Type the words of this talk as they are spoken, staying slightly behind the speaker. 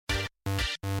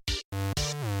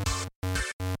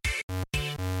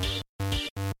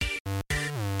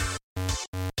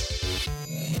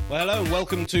Well, hello and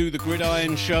welcome to the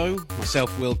Gridiron Show.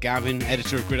 Myself, Will Gavin,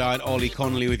 editor of Gridiron, Ollie,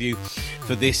 Connolly with you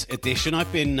for this edition. I've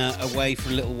been away for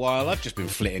a little while. I've just been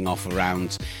flitting off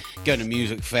around, going to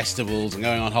music festivals and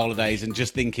going on holidays and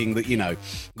just thinking that, you know,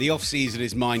 the off-season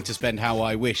is mine to spend how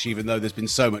I wish, even though there's been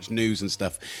so much news and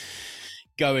stuff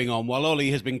going on, while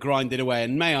Ollie has been grinding away,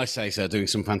 and may I say so, doing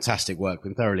some fantastic work.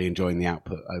 Been thoroughly enjoying the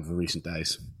output over recent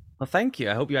days. Well, thank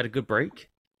you. I hope you had a good break.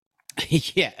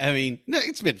 Yeah, I mean, no,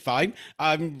 it's been fine.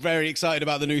 I'm very excited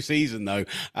about the new season, though.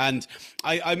 And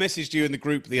I messaged you in the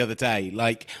group the other day,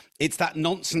 like, it's that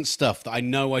nonsense stuff that I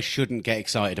know I shouldn't get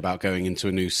excited about going into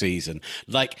a new season.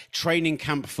 Like training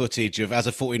camp footage of, as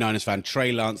a 49ers fan,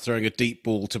 Trey Lance throwing a deep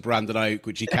ball to Brandon Ayuk,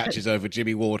 which he catches over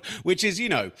Jimmy Ward, which is, you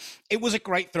know, it was a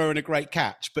great throw and a great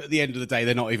catch, but at the end of the day,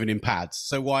 they're not even in pads.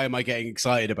 So why am I getting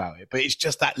excited about it? But it's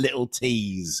just that little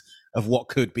tease of what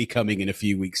could be coming in a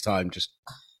few weeks' time. Just...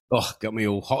 got me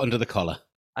all hot under the collar.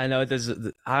 I know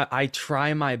I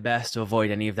try my best to avoid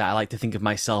any of that. I like to think of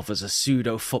myself as a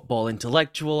pseudo-football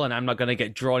intellectual, and I'm not going to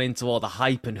get drawn into all the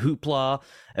hype and hoopla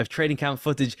of training camp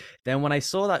footage. Then when I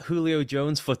saw that Julio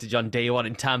Jones footage on day one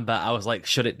in Tampa, I was like,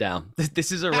 shut it down.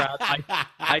 This is a wrap.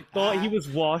 I thought he was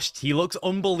washed. He looks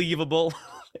unbelievable.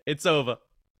 It's over.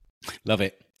 Love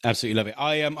it. Absolutely love it.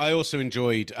 I also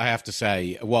enjoyed, I have to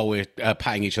say, while we're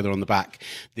patting each other on the back,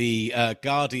 the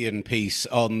Guardian piece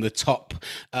on the top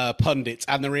pundits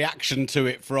and the reaction to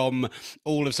it from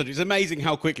all of a sudden. It's amazing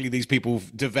how quickly these people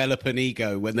develop an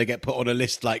ego when they get put on a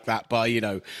list like that by, you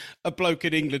know, a bloke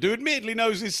in England who admittedly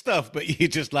knows his stuff, but you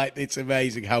just like, it's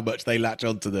amazing how much they latch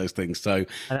onto those things. So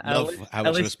love how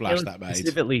much of a splash that made.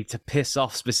 Specifically to piss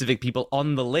off specific people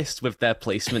on the list with their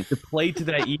placement, to play to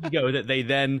their ego that they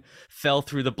then fell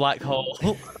through the black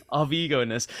hole of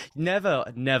ego-ness. Never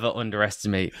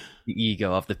underestimate the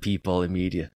ego of the people in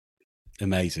media.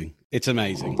 Amazing. It's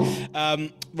amazing.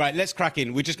 Right, let's crack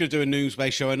in. We're just going to do a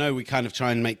news-based show. I know we kind of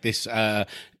try and make this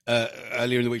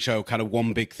earlier in the week show kind of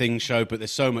one big thing show, but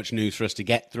there's so much news for us to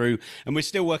get through, and we're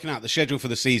still working out the schedule for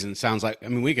the season. Sounds like, I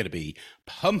mean, we're going to be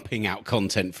pumping out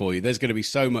content for you. There's going to be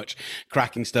so much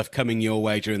cracking stuff coming your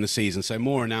way during the season, so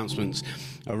more announcements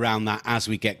around that as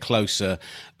we get closer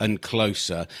and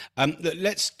closer.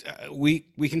 We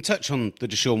can touch on the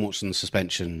Deshaun Watson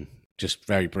suspension just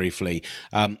very briefly.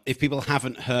 If people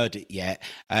haven't heard it yet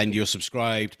and you're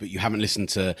subscribed, but you haven't listened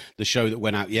to the show that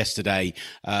went out yesterday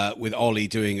with Ollie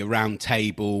doing a round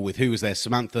table with, who was there?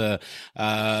 Samantha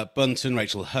Bunton,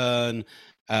 Rachel Hearn,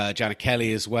 Jana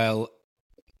Kelly as well.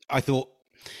 I thought,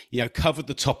 you know, covered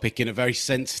the topic in a very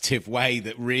sensitive way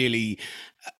that really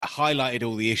highlighted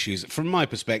all the issues. From my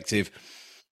perspective,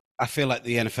 I feel like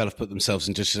the NFL have put themselves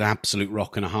in just an absolute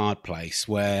rock and a hard place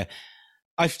where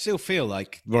I still feel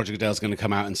like Roger Goodell's going to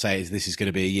come out and say this is going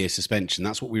to be a year suspension.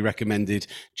 That's what we recommended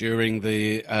during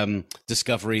the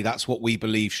discovery. That's what we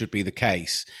believe should be the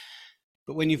case.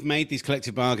 But when you've made these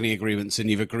collective bargaining agreements and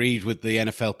you've agreed with the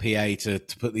NFLPA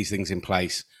to put these things in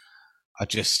place,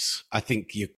 I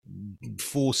think you're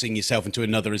forcing yourself into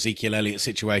another Ezekiel Elliott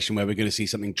situation where we're going to see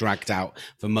something dragged out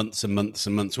for months and months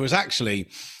and months. Whereas actually,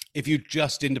 if you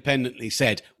just independently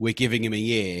said, we're giving him a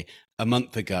year, a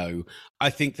month ago, I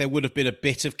think there would have been a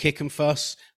bit of kick and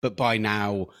fuss, but by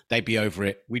now they'd be over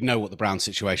it. We'd know what the Browns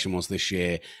situation was this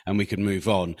year and we could move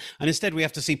on. And instead we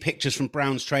have to see pictures from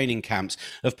Browns training camps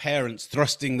of parents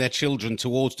thrusting their children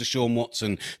towards Deshaun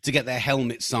Watson to get their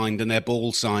helmets signed and their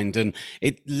ball signed. And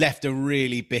it left a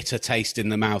really bitter taste in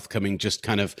the mouth coming just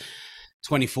kind of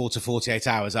 24 to 48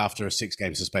 hours after a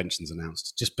 6-game suspension's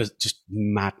announced. Just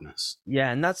madness.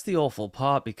 Yeah, and that's the awful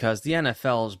part, because the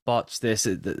NFL's botched this.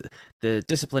 The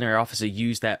disciplinary officer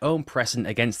used their own precedent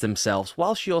against themselves,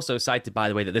 while she also cited, by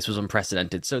the way, that this was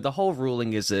unprecedented. So the whole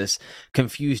ruling is this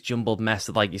confused, jumbled mess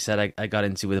that, like you said, I got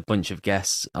into with a bunch of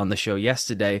guests on the show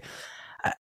yesterday.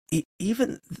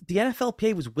 Even the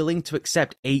NFLPA was willing to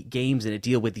accept 8 games in a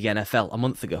deal with the NFL a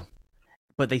month ago.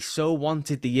 But they so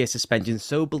wanted the year suspension,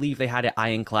 so believed they had it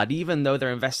ironclad, even though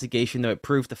their investigation, though it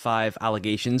proved the 5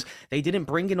 allegations, they didn't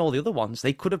bring in all the other ones.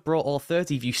 They could have brought all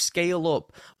 30. If you scale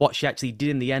up what she actually did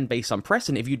in the end based on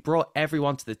precedent, if you'd brought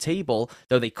everyone to the table,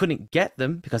 though they couldn't get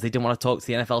them because they didn't want to talk to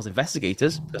the NFL's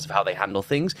investigators because of how they handle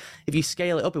things, if you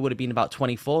scale it up, it would have been about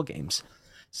 24 games.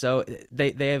 So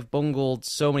they have bungled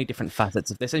so many different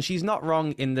facets of this, and she's not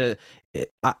wrong in there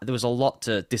was a lot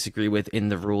to disagree with in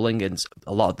the ruling, and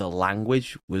a lot of the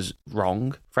language was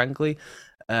wrong, frankly.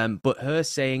 But her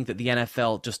saying that the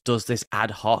NFL just does this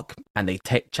ad hoc and they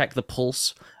check the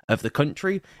pulse of the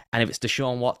country, and if it's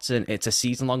Deshaun Watson, it's a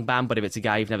season-long ban, but if it's a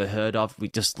guy you've never heard of, we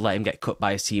just let him get cut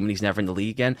by his team and he's never in the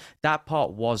league again. That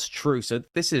part was true. So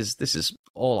this is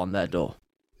all on their door.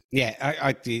 Yeah,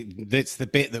 that's the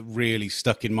bit that really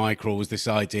stuck in my craw, was this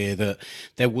idea that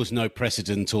there was no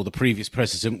precedent, or the previous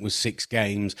precedent was 6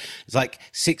 games. It's like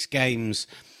 6 games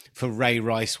for Ray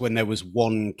Rice when there was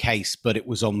one case, but it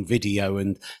was on video.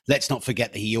 And let's not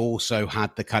forget that he also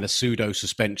had the kind of pseudo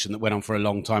suspension that went on for a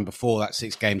long time before that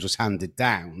 6 games was handed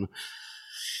down.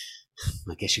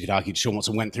 I guess you could argue Sean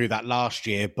Watson went through that last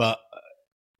year, but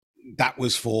that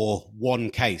was for one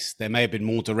case. There may have been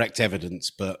more direct evidence,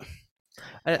 but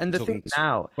And the thing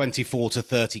now, 24 to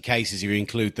 30 cases, you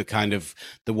include the kind of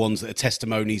the ones that are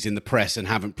testimonies in the press and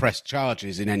haven't pressed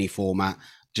charges in any format.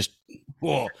 Just,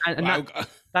 whoa. And wow.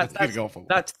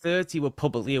 That's 30 we're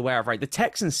publicly aware of, right? The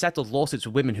Texans settled lawsuits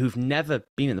with women who've never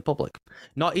been in the public.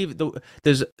 Not even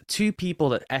there's 2 people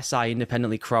that SI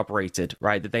independently corroborated,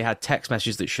 right? That they had text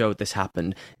messages that showed this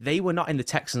happened. They were not in the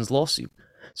Texans lawsuit.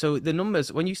 So the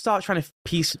numbers, when you start trying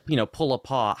to pull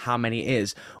apart how many it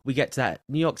is, we get to that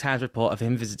New York Times report of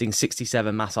him visiting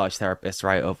 67 massage therapists,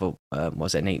 right, over,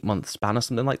 was it an 8-month span or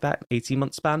something like that,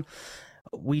 18-month span?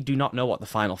 We do not know what the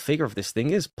final figure of this thing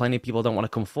is. Plenty of people don't want to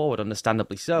come forward,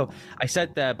 understandably so. I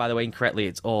said there, by the way, incorrectly,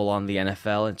 it's all on the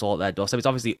NFL, it's all at their doorstep. It's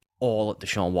obviously all at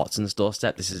Deshaun Watson's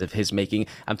doorstep. This is of his making.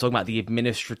 I'm talking about the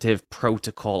administrative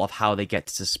protocol of how they get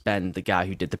to suspend the guy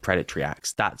who did the predatory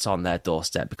acts. That's on their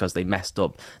doorstep because they messed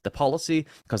up the policy,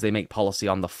 because they make policy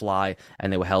on the fly,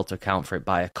 and they were held to account for it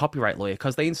by a copyright lawyer,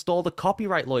 because they installed a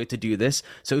copyright lawyer to do this.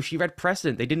 So if you read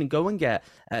precedent, they didn't go and get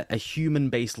a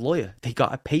human-based lawyer. They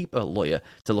got a paper lawyer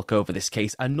to look over this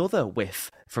case. Another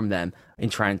whiff from them in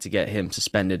trying to get him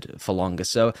suspended for longer.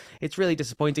 So it's really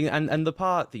disappointing. And the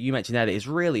part that you mentioned there that is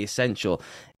really essential,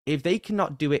 if they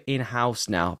cannot do it in-house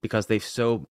now because they've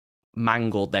so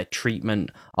mangled their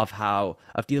treatment of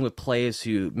dealing with players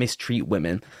who mistreat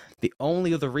women, the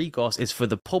only other recourse is for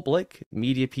the public,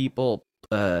 media people,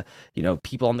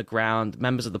 people on the ground,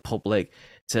 members of the public,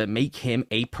 to make him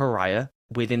a pariah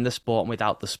within the sport and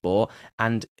without the sport.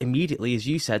 And immediately, as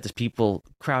you said, there's people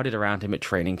crowded around him at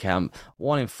training camp,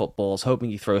 wanting footballs,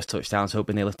 hoping he throws touchdowns,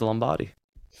 hoping they lift the Lombardi.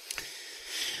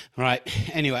 Right.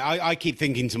 Anyway, I keep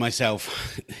thinking to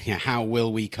myself, how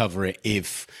will we cover it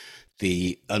if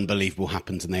the unbelievable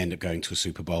happens and they end up going to a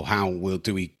Super Bowl?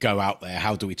 Do we go out there?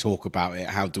 How do we talk about it?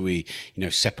 How do we,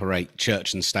 separate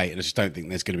church and state? And I just don't think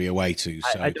there's going to be a way to.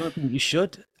 So. I don't think you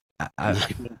should. I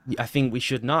think we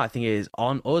should not. I think it is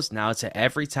on us now to,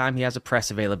 every time he has a press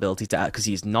availability, to because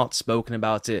he's not spoken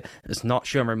about it, has not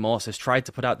shown remorse, has tried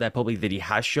to put out there publicly that he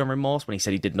has shown remorse when he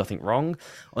said he did nothing wrong,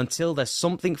 until there's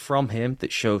something from him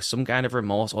that shows some kind of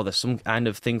remorse, or there's some kind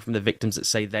of thing from the victims that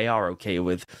say they are okay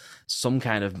with some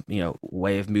kind of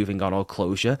way of moving on or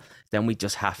closure, then we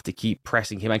just have to keep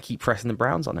pressing him and keep pressing the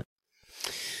Browns on it.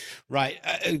 Right.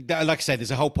 Like I said,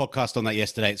 there's a whole podcast on that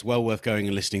yesterday. It's well worth going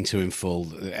and listening to in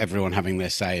full, everyone having their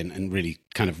say and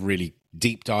really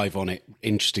deep dive on it.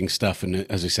 Interesting stuff. And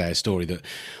as I say, a story that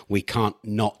we can't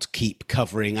not keep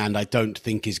covering, and I don't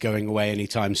think is going away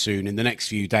anytime soon. In the next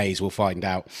few days, we'll find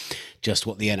out just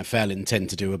what the NFL intend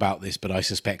to do about this. But I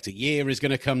suspect a year is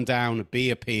going to come down, be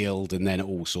appealed, and then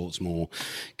all sorts more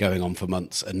going on for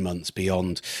months and months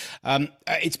beyond.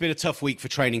 It's been a tough week for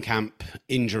training camp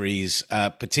injuries,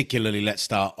 particularly, let's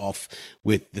start off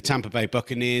with the Tampa Bay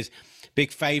Buccaneers.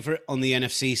 Big favourite on the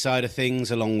NFC side of things,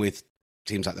 along with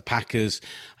teams like the Packers.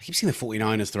 I keep seeing the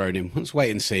 49ers thrown in. Let's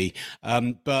wait and see.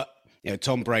 But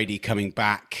Tom Brady coming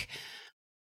back.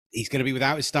 He's going to be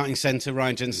without his starting centre,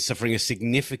 Ryan Jensen, suffering a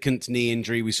significant knee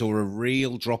injury. We saw a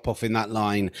real drop-off in that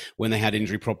line when they had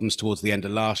injury problems towards the end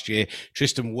of last year.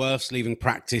 Tristan Wirfs leaving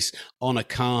practice on a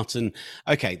cart. And,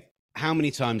 okay, how many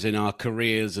times in our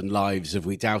careers and lives have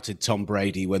we doubted Tom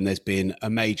Brady when there's been a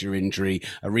major injury,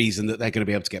 a reason that they're going to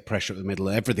be able to get pressure at the middle,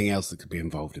 everything else that could be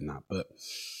involved in that? But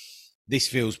this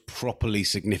feels properly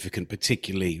significant,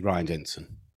 particularly Ryan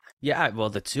Jensen. Yeah, well,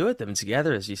 the two of them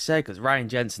together, as you said, because Ryan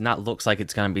Jensen, that looks like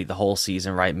it's going to be the whole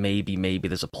season, right? Maybe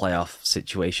there's a playoff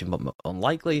situation, but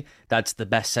unlikely. That's the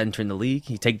best center in the league.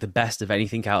 You take the best of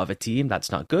anything out of a team,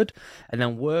 that's not good. And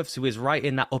then Wirfs, who is right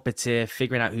in that upper tier,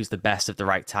 figuring out who's the best of the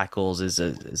right tackles is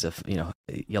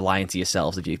you're lying to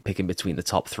yourselves if you're picking between the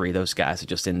top 3. Those guys are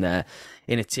just in there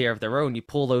in a tier of their own. You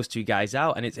pull those 2 guys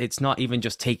out, and it's not even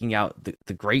just taking out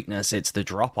the greatness, it's the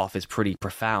drop-off is pretty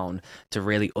profound to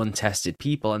really untested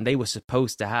people. And they were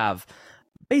supposed to have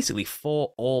basically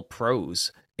 4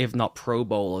 all-pros, if not Pro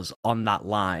Bowlers, on that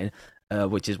line,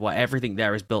 which is what everything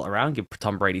there is built around. Give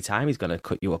Tom Brady time, he's going to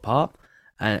cut you apart.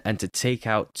 And to take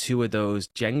out 2 of those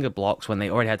Jenga blocks when they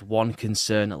already had one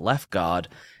concern at left guard,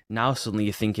 now suddenly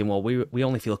you're thinking, well, we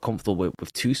only feel comfortable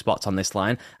with 2 spots on this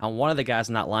line. And one of the guys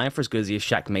in that line, for as good as he is,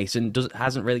 Shaq Mason,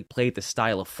 hasn't really played the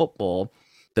style of football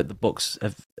that the Bucs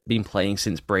have been playing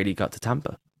since Brady got to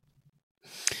Tampa.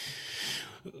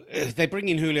 They bring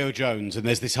in Julio Jones, and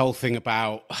there's this whole thing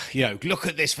about, look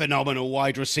at this phenomenal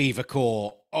wide receiver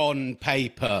core on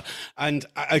paper. And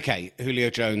okay, Julio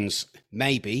Jones,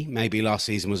 maybe last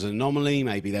season was an anomaly.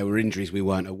 Maybe there were injuries we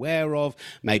weren't aware of.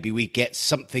 Maybe we get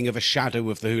something of a shadow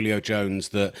of the Julio Jones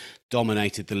that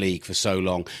dominated the league for so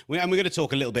long. And we're going to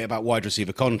talk a little bit about wide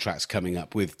receiver contracts coming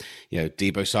up with,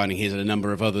 Debo signing his and a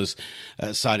number of others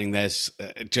signing theirs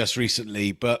just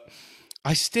recently. But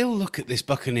I still look at this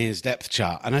Buccaneers depth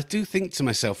chart and I do think to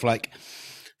myself, like,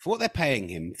 for what they're paying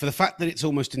him, for the fact that it's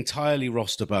almost entirely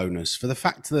roster bonus, for the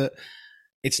fact that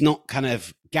it's not kind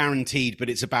of guaranteed, but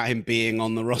it's about him being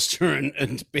on the roster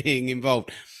and being involved,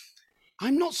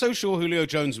 I'm not so sure Julio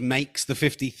Jones makes the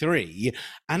 53.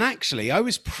 And actually, I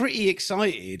was pretty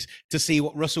excited to see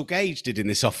what Russell Gage did in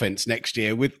this offense next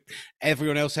year with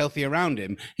everyone else healthy around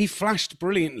him. He flashed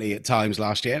brilliantly at times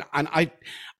last year. And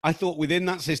I thought within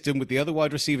that system, with the other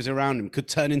wide receivers around him, could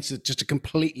turn into just a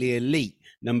completely elite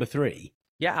number 3.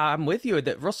 Yeah, I'm with you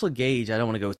that Russell Gage, I don't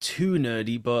want to go too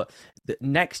nerdy, but the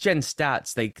next gen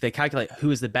stats, they calculate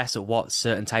who is the best at what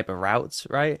certain type of routes,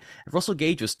 right? Russell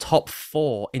Gage was top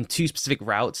 4 in 2 specific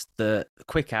routes, the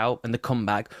quick out and the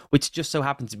comeback, which just so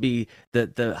happened to be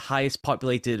the highest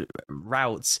populated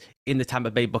routes in the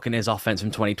Tampa Bay Buccaneers offense from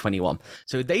 2021.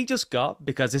 So they just got,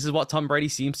 because this is what Tom Brady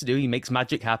seems to do, he makes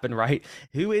magic happen, right?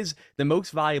 Who is the most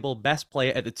valuable, best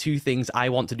player at the 2 things I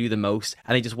want to do the most?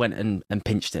 And they just went and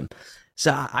pinched him.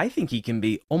 So I think he can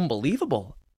be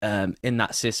unbelievable in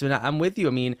that system. And I'm with you.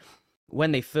 I mean,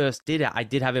 when they first did it, I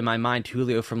did have in my mind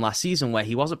Julio from last season where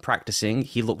he wasn't practicing.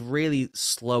 He looked really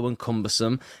slow and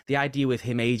cumbersome. The idea with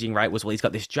him aging, right, was, well, he's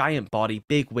got this giant body,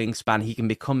 big wingspan. He can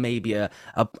become maybe a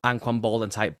Anquan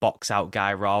Boldin type box out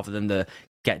guy rather than the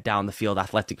get down the field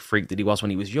athletic freak that he was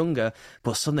when he was younger.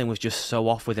 But something was just so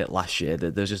off with it last year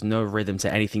that there's just no rhythm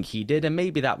to anything he did. And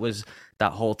maybe that was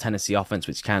that whole Tennessee offense,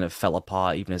 which kind of fell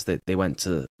apart even as they went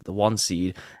to the 1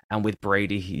 seed. And with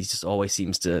Brady, he just always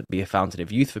seems to be a fountain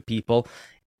of youth for people.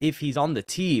 If he's on the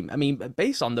team, I mean,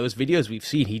 based on those videos we've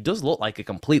seen, he does look like a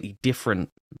completely different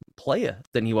player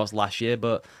than he was last year.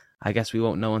 But I guess we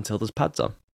won't know until there's pads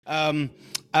on.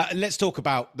 Let's talk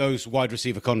about those wide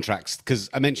receiver contracts, because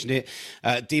I mentioned it.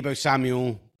 Debo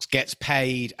Samuel gets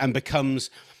paid and becomes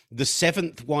the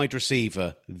 7th wide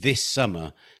receiver this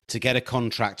summer to get a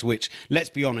contract which, let's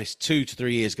be honest, 2 to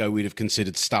 3 years ago we'd have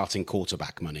considered starting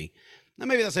quarterback money. Now,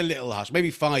 maybe that's a little harsh.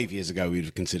 Maybe 5 years ago we'd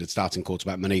have considered starting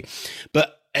quarterback money.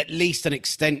 But at least an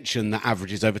extension that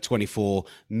averages over $24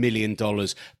 million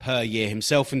per year.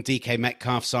 Himself and DK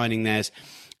Metcalf signing theirs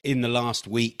in the last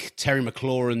week. Terry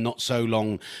McLaurin not so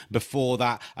long before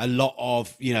that. A lot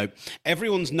of,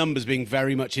 everyone's numbers being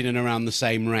very much in and around the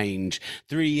same range.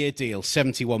 3-year deal,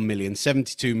 71 million,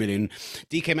 72 million.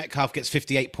 DK Metcalf gets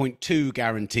 58.2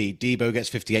 guaranteed. Debo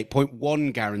gets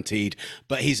 58.1 guaranteed,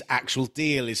 but his actual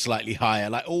deal is slightly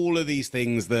higher. Like all of these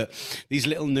things, these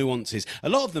little nuances. A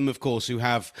lot of them, of course, who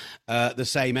have the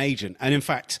same agent. And in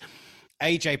fact,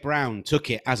 AJ Brown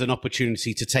took it as an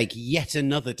opportunity to take yet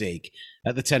another dig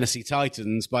at the Tennessee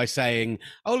Titans by saying,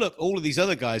 oh, look, all of these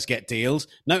other guys get deals.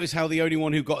 Notice how the only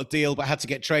one who got a deal but had to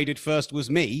get traded first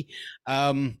was me.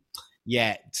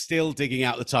 Still digging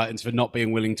out the Titans for not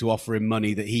being willing to offer him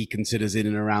money that he considers in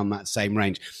and around that same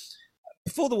range.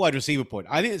 Before the wide receiver point,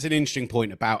 I think it's an interesting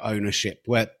point about ownership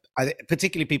where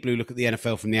particularly people who look at the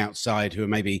NFL from the outside who are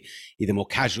maybe either more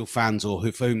casual fans or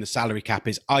for whom the salary cap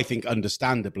is, I think,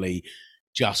 understandably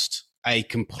just a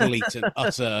complete and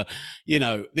utter,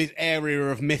 this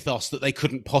area of mythos that they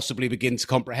couldn't possibly begin to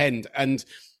comprehend. And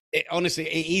honestly,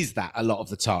 it is that a lot of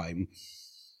the time.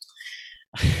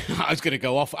 I was going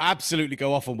to absolutely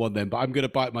go off on one then, but I'm going to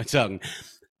bite my tongue.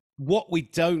 What we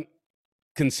don't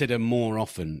consider more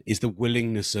often is the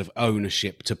willingness of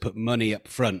ownership to put money up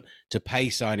front, to pay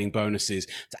signing bonuses,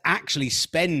 to actually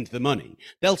spend the money.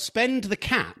 They'll spend the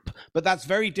cap, but that's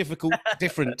very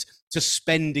different to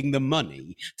spending the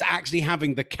money, to actually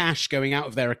having the cash going out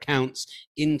of their accounts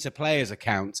into players'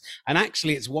 accounts. And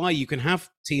actually, it's why you can have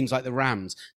teams like the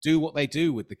Rams do what they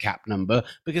do with the cap number,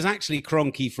 because actually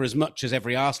Kroenke, for as much as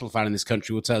every Arsenal fan in this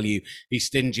country will tell you he's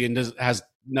stingy and has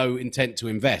no intent to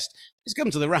invest, he's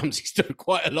come to the Rams, he's thrown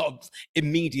quite a lot of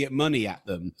immediate money at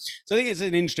them. So I think it's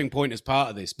an interesting point as part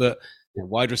of this, but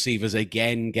wide receivers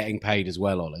again getting paid as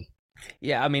well, Ollie.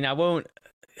 Yeah, I mean, I won't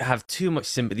have too much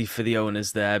sympathy for the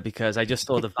owners there, because I just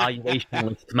saw the valuation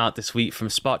list come out this week from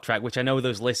Spot Track, which I know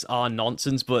those lists are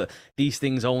nonsense, but these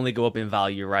things only go up in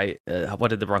value, right? What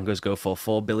did the Broncos go for?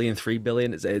 4 billion, 3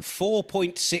 billion? It's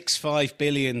 $4.65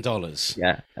 billion.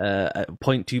 Yeah,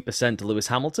 0.2% to Lewis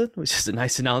Hamilton, which is a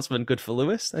nice announcement. Good for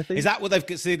Lewis, I think. Is that what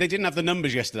they've see? They didn't have the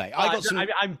numbers yesterday.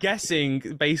 I'm guessing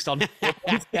based on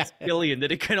 4.6 billion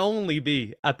that it can only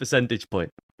be a percentage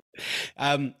point.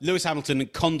 Lewis Hamilton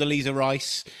and Condoleezza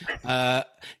Rice,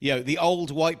 the old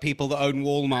white people that own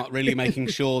Walmart, really making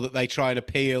sure that they try and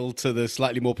appeal to the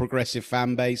slightly more progressive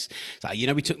fan base. It's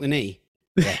like, we took the knee.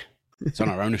 Yeah. It's on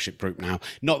our ownership group now.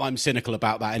 Not that I'm cynical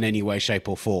about that in any way, shape,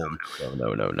 or form.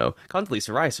 No.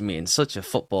 Condoleezza Rice, such a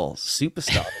football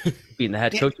superstar, being the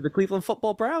head coach of the Cleveland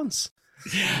Football Browns.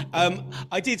 I'm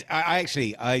going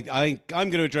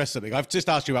to address something. I've just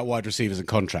asked you about wide receivers and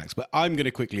contracts, but I'm going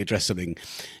to quickly address something,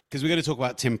 because we're going to talk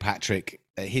about Tim Patrick,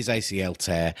 his ACL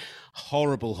tear.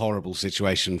 Horrible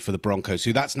situation for the Broncos,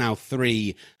 who that's now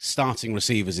 3 starting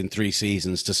receivers in 3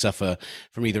 seasons to suffer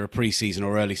from either a preseason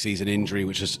or early season injury,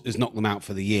 which has knocked them out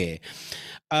for the year.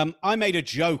 I made a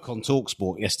joke on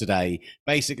TalkSport yesterday,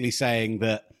 basically saying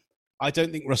that I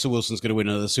don't think Russell Wilson's going to win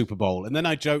another Super Bowl. And then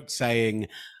I joked saying,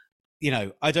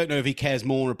 I don't know if he cares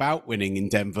more about winning in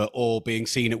Denver or being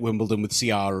seen at Wimbledon with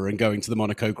Ciara and going to the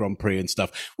Monaco Grand Prix and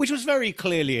stuff, which was very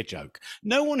clearly a joke.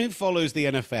 No one who follows the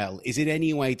NFL is in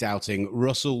any way doubting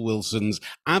Russell Wilson's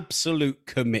absolute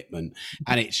commitment.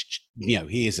 And it's,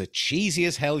 he is a cheesy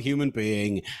as hell human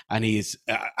being, and he is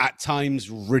at times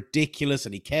ridiculous,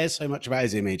 and he cares so much about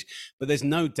his image, but there's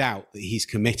no doubt that he's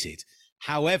committed.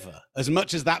 However, as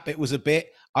much as that bit was a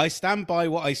bit, I stand by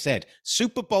what I said.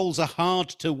 Super Bowls are hard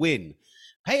to win.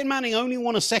 Peyton Manning only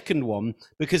won a second one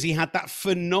because he had that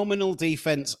phenomenal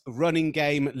defense, running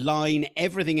game, line,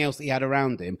 everything else that he had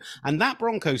around him. And that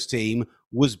Broncos team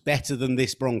was better than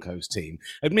this Broncos team.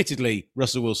 Admittedly,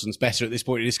 Russell Wilson's better at this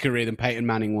point in his career than Peyton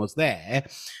Manning was there.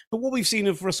 But what we've seen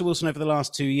of Russell Wilson over the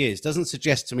last 2 years doesn't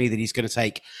suggest to me that he's going to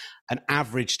take an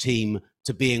average team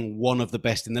to being one of the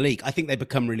best in the league. I think they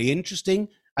become really interesting.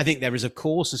 I think there is, of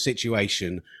course, a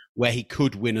situation where he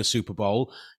could win a Super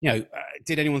Bowl.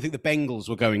 Did anyone think the Bengals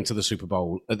were going to the Super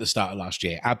Bowl at the start of last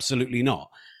year? Absolutely not.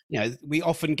 We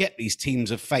often get these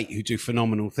teams of fate who do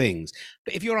phenomenal things.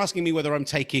 But if you're asking me whether I'm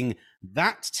taking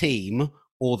that team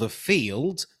or the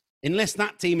field, unless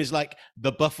that team is like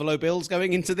the Buffalo Bills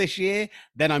going into this year,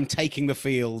 then I'm taking the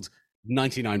field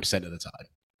 99% of the time.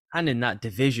 And in that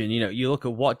division, you look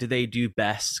at what do they do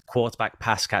best, quarterback,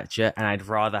 pass catcher, and I'd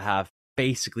rather have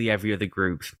basically every other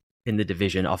group in the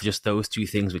division of just those 2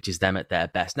 things, which is them at their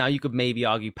best. Now, you could maybe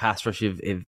argue pass rush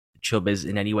if Chubb is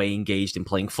in any way engaged in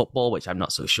playing football, which I'm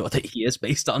not so sure that he is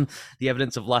based on the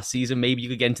evidence of last season. Maybe you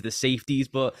could get into the safeties,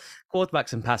 but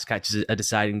quarterbacks and pass catchers are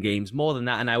deciding games more than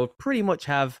that. And I would pretty much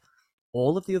have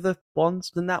all of the other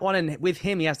ones than that one. And with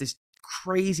him, he has this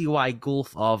crazy wide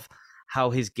gulf of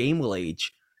how his game will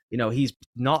age. He's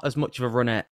not as much of a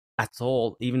runner at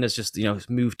all, even as just,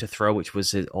 move to throw, which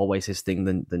was always his thing,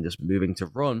 than just moving to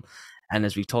run. And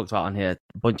as we've talked about on here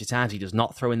a bunch of times, he does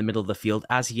not throw in the middle of the field.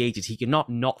 As he ages, he cannot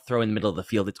not throw in the middle of the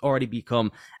field. It's already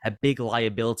become a big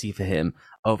liability for him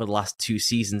over the last 2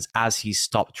 seasons as he's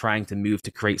stopped trying to move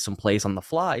to create some plays on the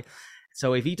fly.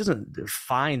 So if he doesn't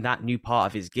find that new part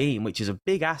of his game, which is a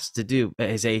big ask to do at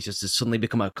his age, just to suddenly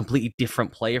become a completely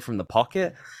different player from the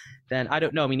pocket, then I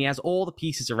don't know. He has all the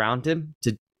pieces around him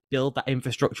to build that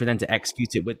infrastructure and then to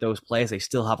execute it with those players. They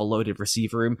still have a loaded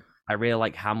receiver room. I really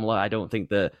like Hamler. I don't think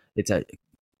that it's a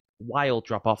wild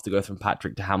drop off to go from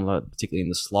Patrick to Hamler, particularly in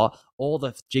the slot. All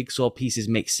the jigsaw pieces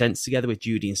make sense together with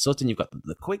Judy and Sutton. You've got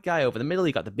the quick guy over the middle.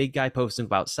 You've got the big guy posting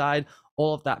up outside.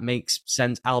 All of that makes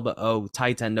sense. Albert O,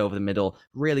 tight end over the middle,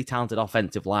 really talented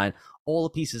offensive line. All the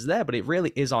pieces there, but it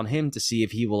really is on him to see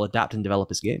if he will adapt and develop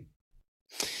his game.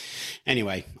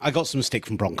 Anyway, I got some stick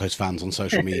from Broncos fans on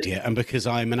social media, and because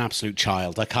I'm an absolute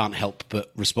child, I can't help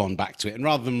but respond back to it. And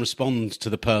rather than respond to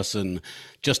the person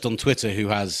just on Twitter who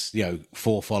has,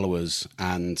 4 followers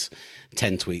and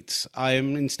 10 tweets, I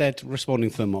am instead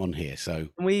responding to them on here. So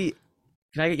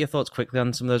can I get your thoughts quickly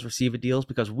on some of those receiver deals?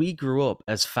 Because we grew up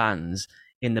as fans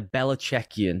in the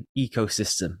Belichickian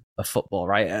ecosystem of football,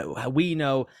 right? We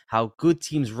know how good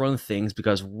teams run things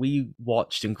because we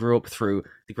watched and grew up through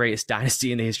the greatest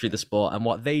dynasty in the history of the sport, and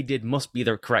what they did must be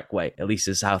the correct way, at least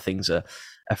is how things are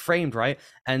framed, right?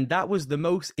 And that was the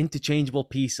most interchangeable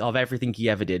piece of everything he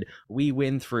ever did. We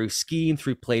win through scheme,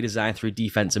 through play design, through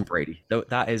defense, and Brady.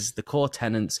 That is the core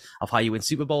tenets of how you win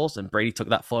Super Bowls, and Brady took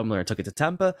that formula and took it to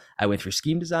Tampa. I went through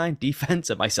scheme design, defense,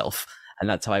 and myself. And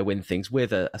that's how I win things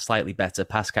with a slightly better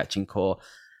pass catching core.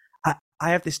 I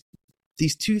have this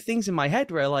these two things in my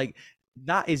head where like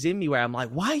that is in me where I'm like,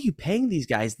 why are you paying these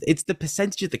guys? It's the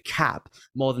percentage of the cap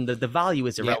more than the value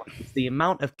is irrelevant. Yeah. It's the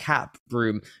amount of cap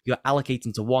room you're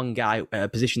allocating to one guy, a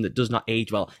position that does not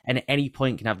age well, and at any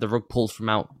point can have the rug pulled from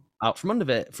out from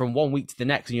under it from 1 week to the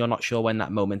next, and you're not sure when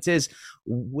that moment is.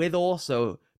 With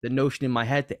also the notion in my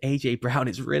head that AJ Brown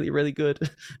is really, really good.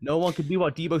 No one can do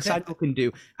what Deebo Samuel can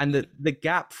do. And the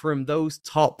gap from those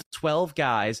top 12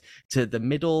 guys to the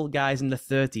middle guys in the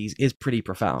 30s is pretty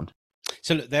profound.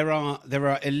 So look, there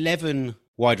are 11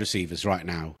 wide receivers right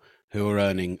now who are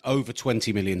earning over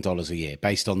 $20 million a year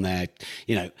based on their,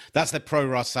 that's their pro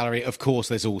rata salary. Of course,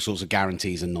 there's all sorts of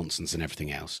guarantees and nonsense and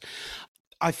everything else.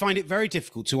 I find it very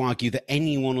difficult to argue that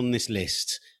anyone on this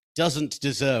list doesn't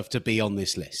deserve to be on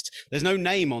this list. There's no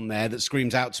name on there that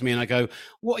screams out to me and I go,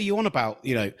 what are you on about?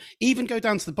 Even go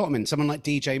down to the bottom end, someone like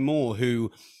DJ Moore,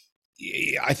 who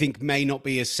I think may not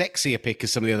be as sexy a pick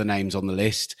as some of the other names on the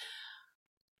list.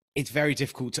 It's very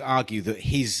difficult to argue that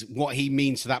what he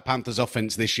means to that Panthers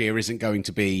offense this year isn't going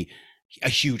to be a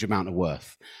huge amount of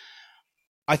worth.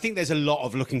 I think there's a lot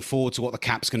of looking forward to what the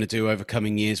cap's going to do over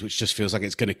coming years, which just feels like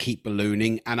it's going to keep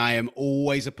ballooning. And I am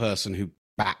always a person who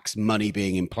backs money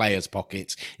being in players'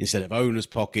 pockets instead of owners'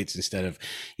 pockets, instead of,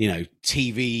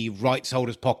 TV rights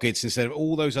holders' pockets, instead of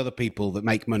all those other people that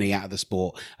make money out of the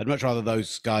sport. I'd much rather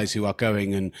those guys who are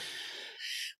going and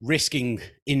risking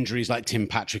injuries like Tim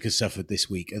Patrick has suffered this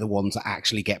week are the ones that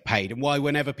actually get paid. And why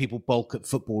whenever people bulk at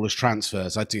footballers'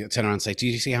 transfers, I do turn around and say, do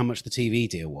you see how much the TV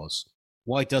deal was?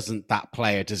 Why doesn't that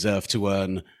player deserve to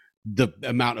earn the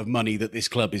amount of money that this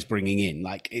club is bringing in?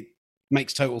 Like, it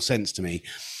makes total sense to me.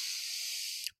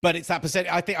 But it's that percent.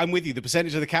 I think I'm with you. The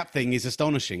percentage of the cap thing is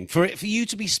astonishing. For you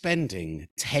to be spending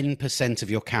 10% of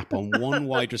your cap on one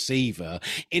wide receiver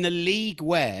in a league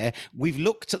where we've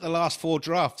looked at the last 4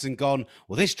 drafts and gone,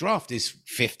 well, this draft is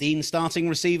 15 starting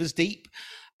receivers deep,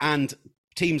 and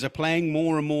teams are playing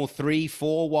more and more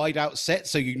 3-4 wide out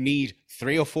sets. So you need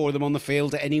 3 or 4 of them on the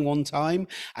field at any one time.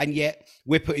 And yet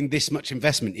we're putting this much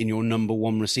investment in your number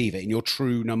one receiver, in your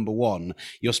true number one.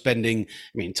 You're spending,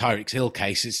 Tyreek Hill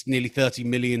case, it's nearly $30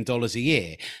 million a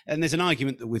year. And there's an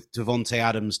argument that with Devontae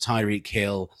Adams, Tyreek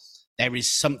Hill, there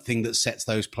is something that sets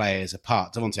those players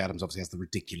apart. Devontae Adams obviously has the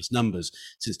ridiculous numbers.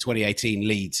 Since 2018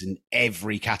 leads in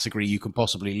every category you can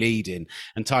possibly lead in.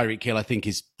 And Tyreek Hill, I think,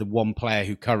 is the one player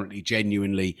who currently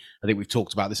genuinely, I think we've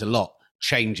talked about this a lot,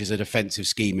 changes a defensive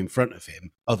scheme in front of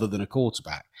him other than a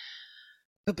quarterback.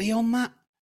 But beyond that,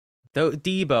 though,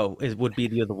 Deebo would be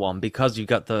the other one, because you've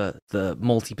got the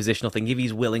multi-positional thing. If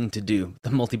he's willing to do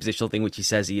the multi-positional thing, which he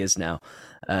says he is now.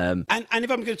 And if I'm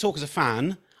going to talk as a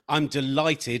fan, I'm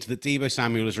delighted that Deebo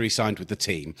Samuel has re-signed with the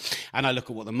team. And I look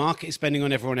at what the market is spending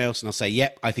on everyone else and I'll say,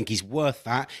 yep, I think he's worth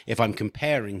that if I'm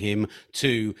comparing him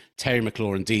to Terry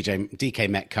McLaurin, DK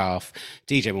Metcalf,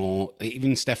 DJ Moore,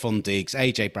 even Stephon Diggs,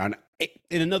 AJ Brown.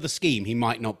 In another scheme, he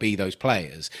might not be those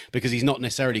players because he's not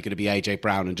necessarily going to be AJ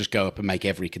Brown and just go up and make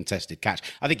every contested catch.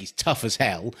 I think he's tough as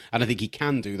hell and I think he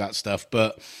can do that stuff,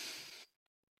 but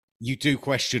you do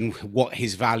question what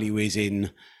his value is in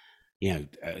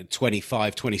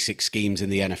 25, 26 schemes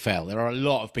in the NFL. There are a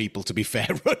lot of people, to be fair,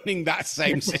 running that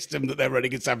same system that they're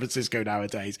running in San Francisco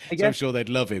nowadays. So I'm sure they'd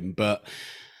love him, but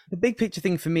the big picture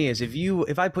thing for me is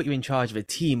if I put you in charge of a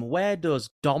team, where does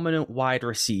dominant wide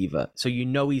receiver, so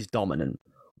he's dominant,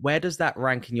 where does that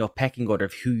rank in your pecking order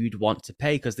of who you'd want to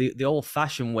pay? Because the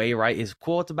old-fashioned way, right, is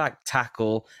quarterback,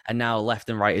 tackle, and now left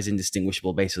and right is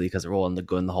indistinguishable, basically, because they're all on the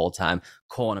gun the whole time.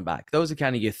 Cornerback. Those are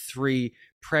kind of your 3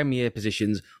 premier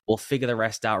positions. We'll figure the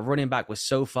rest out. Running back was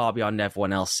so far beyond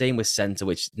everyone else. Same with center,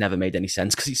 which never made any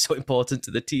sense because he's so important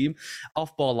to the team.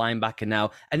 Off-ball linebacker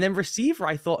now. And then receiver,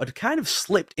 I thought, had kind of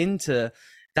slipped into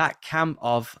that camp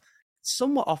of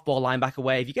somewhat off-ball linebacker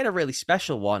where if you get a really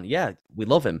special one, yeah, we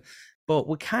love him. But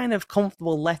we're kind of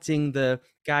comfortable letting the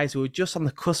guys who are just on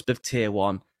the cusp of tier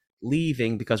 1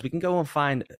 leaving because we can go and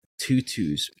find 2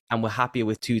 2s and we're happier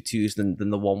with 2 2s than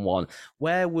the 1 1.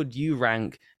 Where would you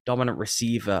rank dominant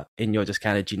receiver in your just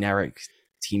kind of generic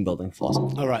team building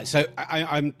philosophy? All right. So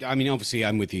obviously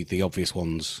I'm with you. The obvious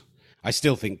ones. I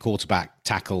still think quarterback,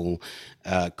 tackle,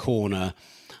 corner.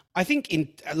 I think in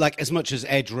as much as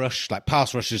edge rush,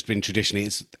 pass rush has been traditionally,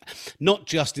 it's not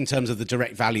just in terms of the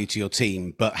direct value to your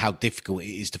team, but how difficult it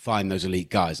is to find those elite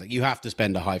guys. You have to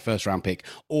spend a high first round pick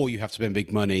or you have to spend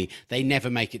big money. They never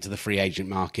make it to the free agent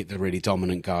market, the really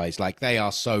dominant guys. They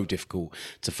are so difficult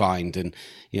to find. And,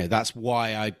 that's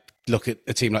why I look at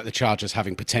a team like the Chargers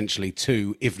having potentially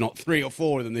 2, if not 3 or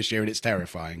 4 of them this year, and it's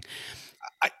terrifying.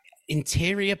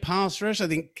 Interior pass rush, I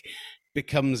think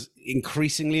becomes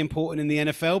increasingly important in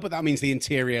the NFL, but that means the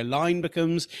interior line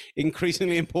becomes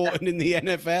increasingly important in the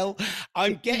NFL.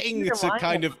 I'm getting to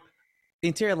kind of... The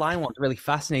interior line one's really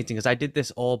fascinating because I did this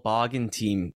all bargain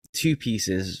team, 2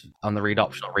 pieces on the read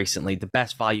optional recently. The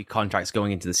best value contracts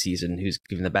going into the season, who's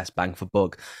giving the best bang for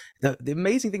buck. The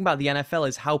amazing thing about the NFL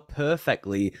is how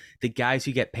perfectly the guys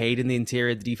who get paid in the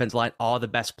interior, the defensive line, are the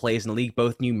best players in the league,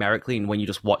 both numerically and when you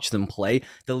just watch them play.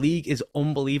 The league is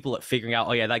unbelievable at figuring out,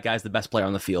 oh yeah, that guy's the best player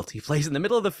on the field. He plays in the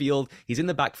middle of the field. He's in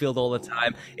the backfield all the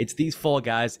time. It's these 4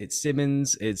 guys. It's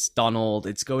Simmons. It's Donald.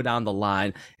 It's go down the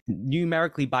line.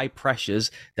 Numerically by pressures,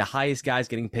 the highest guys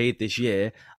getting paid this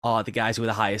year are the guys who are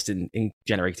the highest in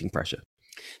generating pressure.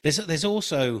 There's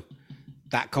also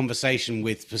that conversation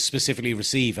with specifically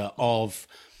receiver of,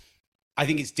 I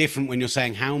think it's different when you're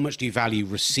saying how much do you value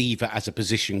receiver as a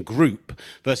position group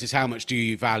versus how much do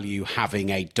you value having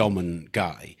a dominant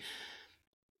guy.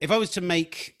 If I was to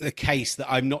make the case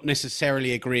that I'm not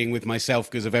necessarily agreeing with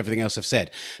myself because of everything else I've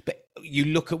said, but you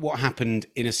look at what happened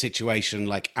in a situation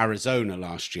like Arizona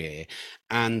last year,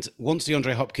 and once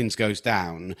DeAndre Hopkins goes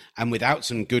down, and without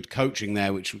some good coaching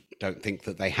there, which I don't think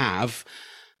that they have,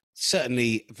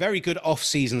 certainly very good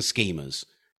off-season schemers,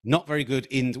 not very good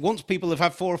in... Once people have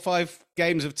had 4 or 5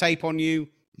 games of tape on you,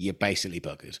 you're basically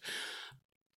buggered.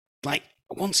 Like,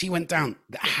 once he went down,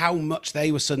 how much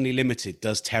they were suddenly limited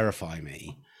does terrify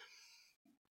me.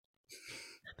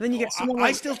 But then you get someone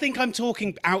I still think I'm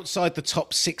talking outside the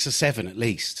top 6 or 7 at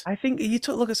least. I think you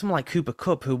took a look at someone like Cooper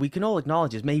Kupp, who we can all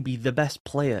acknowledge is maybe the best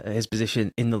player at his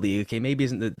position in the league. Okay, maybe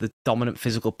isn't the dominant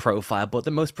physical profile, but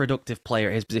the most productive player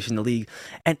at his position in the league.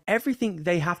 And everything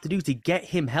they have to do to get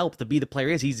him help to be the player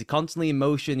he is, he's constantly in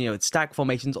motion, it's stack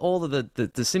formations, all of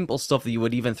the simple stuff that you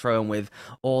would even throw in with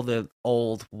all the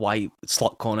old white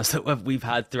slot corners that we've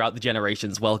had throughout the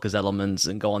generations, Welker's, Edelman's,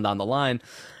 and go on down the line.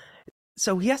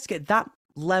 So he has to get that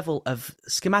level of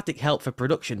schematic help for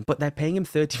production, but they're paying him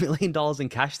 $30 million in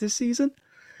cash this season.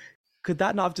 Could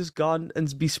that not have just gone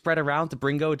and be spread around to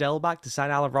bring Odell back, to sign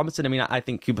Allen Robinson? I mean, I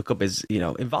think Cooper Kupp is,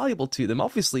 invaluable to them,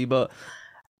 obviously, but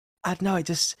I don't know.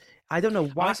 I don't know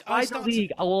why the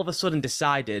league all of a sudden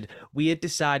decided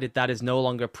that is no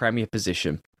longer a premier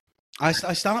position. I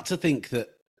start to think that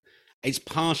it's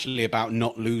partially about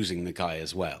not losing the guy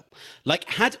as well. Like,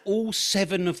 had all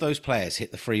 7 of those players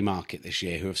hit the free market this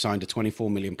year who have signed a 24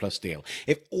 million plus deal,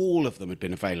 if all of them had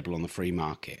been available on the free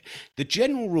market, the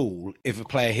general rule, if a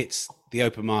player hits the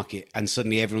open market and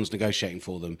suddenly everyone's negotiating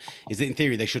for them, is that in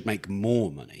theory they should make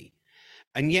more money.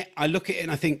 And yet I look at it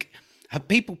and I think, have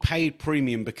people paid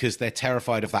premium because they're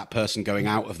terrified of that person going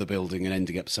out of the building and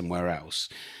ending up somewhere else?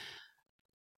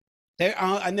 There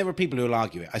are people who will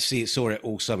argue it. Saw it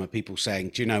all summer. People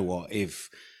saying, do you know what?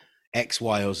 If X,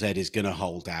 Y, or Z is going to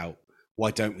hold out, why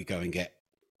don't we go and get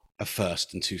a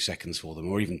first and 2 seconds for them,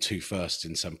 or even 2 firsts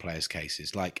in some players'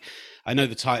 cases? Like, I know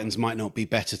the Titans might not be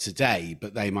better today,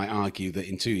 but they might argue that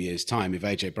in 2 years' time, if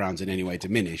AJ Brown's in any way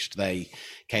diminished, they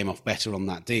came off better on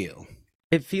that deal.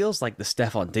 It feels like the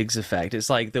Stephon Diggs effect. It's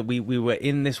like that we were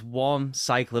in this one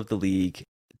cycle of the league.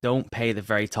 Don't pay the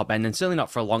very top end, and certainly not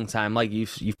for a long time, like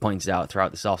you've pointed out throughout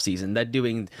this offseason. They're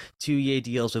doing 2-year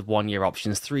deals with 1-year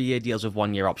options, 3-year deals with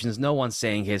 1-year options. No one's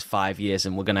saying here's 5 years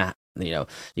and we're gonna, you're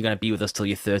gonna be with us till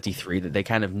you're 33. That they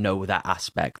kind of know that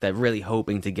aspect. They're really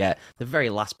hoping to get the very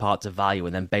last parts of value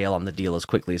and then bail on the deal as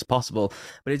quickly as possible.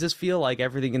 But it does feel like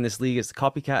everything in this league is the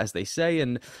copycat, as they say.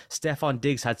 And Stephon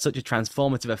Diggs had such a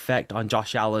transformative effect on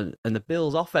Josh Allen and the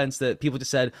Bills' offense that people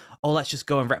just said, "Oh, let's just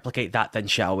go and replicate that, then,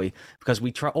 shall we?" Because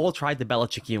we all tried the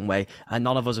Belichickian way, and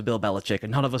none of us are Bill Belichick,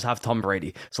 and none of us have Tom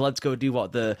Brady. So let's go do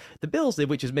what the Bills did,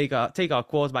 which is take our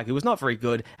quarterback, who was not very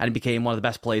good, and became one of the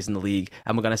best players in the league.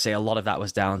 And we're going to say a lot of that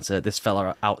was down to this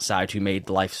fella outside who made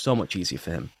life so much easier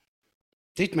for him.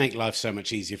 Did make life so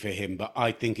much easier for him, but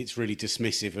I think it's really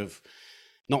dismissive of,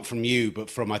 not from you, but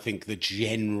from, I think, the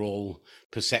general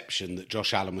perception that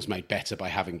Josh Allen was made better by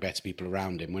having better people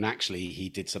around him, when actually he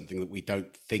did something that we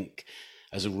don't think,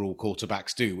 as a rule,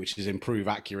 quarterbacks do, which is improve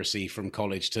accuracy from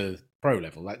college to pro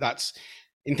level. Like, that's,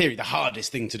 in theory, the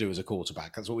hardest thing to do as a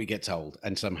quarterback. That's what we get told.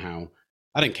 And somehow,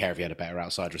 I don't care if he had a better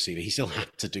outside receiver, he still had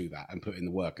to do that and put in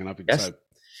the work. And I've been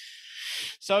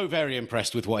so very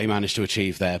impressed with what he managed to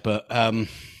achieve there. But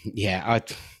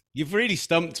you've really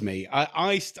stumped me.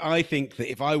 I think that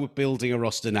if I were building a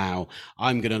roster now,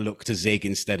 I'm going to look to zig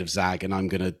instead of zag, and I'm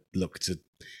going to look to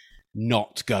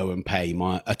not go and pay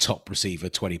a top receiver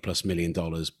 $20+ million,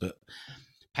 but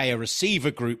pay a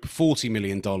receiver group $40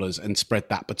 million and spread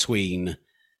that between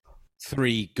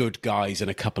 3 good guys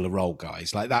and a couple of role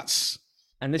guys. Like, that's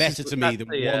better to me than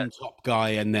one top guy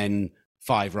and then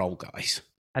 5 role guys.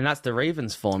 And that's the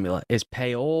Ravens formula, is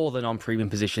pay all the non-premium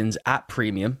positions at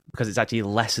premium because it's actually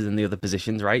lesser than the other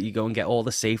positions, right? You go and get all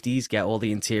the safeties, get all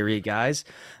the interior guys,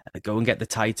 go and get the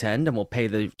tight end, and we'll pay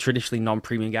the traditionally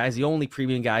non-premium guys. The only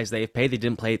premium guys they have paid, they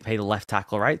didn't pay the left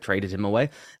tackle, right? Traded him away.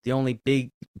 The only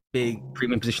big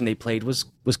premium position they played was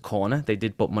corner. They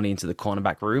did put money into the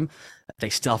cornerback room. They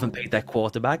still haven't paid their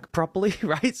quarterback properly,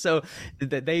 right? So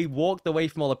they walked away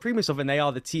from all the premium stuff, and they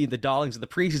are the team, the darlings of the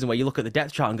preseason, where you look at the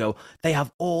depth chart and go, they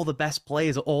have all the best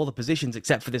players at all the positions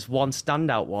except for this one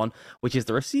standout one, which is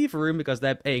the receiver room, because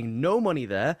they're paying no money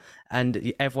there,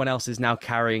 and everyone else is now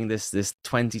carrying this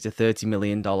 $20 to $30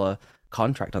 million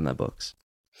contract on their books.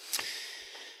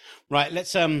 Right,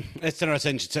 let's turn our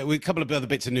attention to a couple of other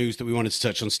bits of news that we wanted to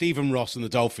touch on. Stephen Ross and the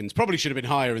Dolphins probably should have been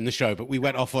higher in the show, but we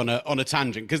went off on a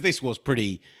tangent because this was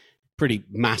pretty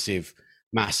massive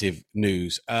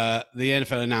news. The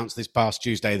NFL announced this past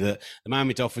Tuesday that the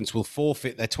Miami Dolphins will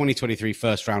forfeit their 2023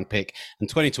 first-round pick and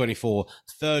 2024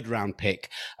 third-round pick,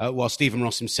 while Stephen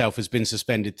Ross himself has been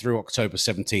suspended through October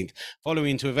 17th,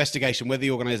 following into investigation whether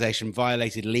the organization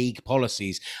violated league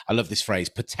policies, I love this phrase,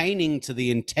 pertaining to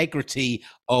the integrity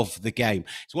of the game.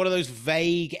 It's one of those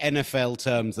vague NFL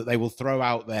terms that they will throw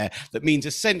out there that means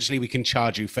essentially we can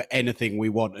charge you for anything we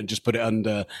want and just put it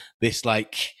under this,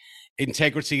 like,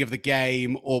 integrity of the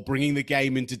game or bringing the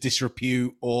game into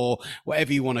disrepute or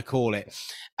whatever you want to call it.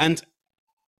 And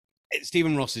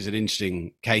Stephen Ross is an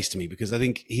interesting case to me because I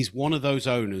think he's one of those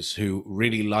owners who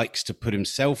really likes to put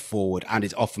himself forward and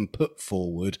is often put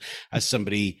forward as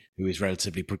somebody who is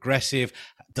relatively progressive,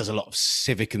 does a lot of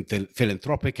civic and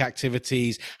philanthropic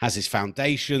activities, has his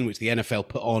foundation, which the NFL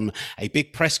put on a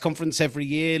big press conference every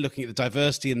year looking at the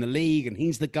diversity in the league, and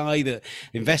he's the guy that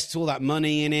invests all that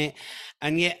money in it.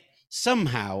 And yet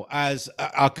somehow, as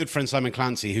our good friend Simon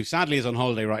Clancy, who sadly is on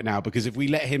holiday right now, because if we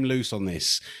let him loose on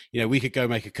this, you know, we could go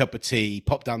make a cup of tea,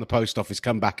 pop down the post office,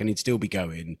 come back, and he'd still be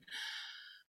going.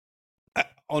 I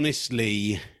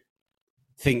honestly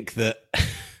think that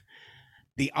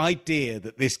the idea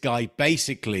that this guy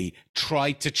basically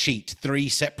tried to cheat 3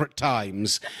 separate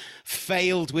times,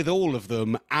 failed with all of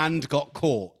them, and got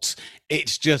caught,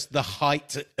 it's just the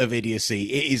height of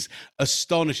idiocy. It is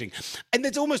astonishing. And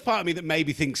there's almost part of me that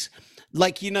maybe thinks,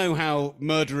 like, you know how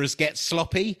murderers get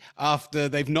sloppy after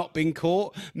they've not been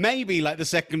caught? Maybe like the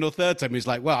second or third time he's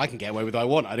like, well, I can get away with what I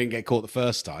want. I didn't get caught the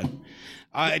first time.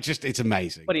 It's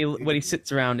amazing. When he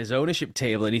sits around his ownership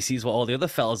table and he sees what all the other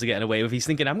fellas are getting away with, he's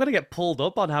thinking, I'm going to get pulled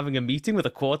up on having a meeting with a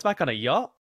quarterback on a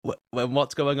yacht. When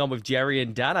what's going on with Jerry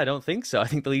and Dan? I don't think so. I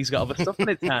think the league's got other stuff in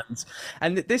its hands.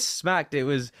 And this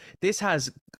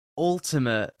has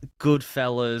ultimate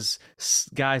Goodfellas,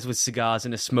 guys with cigars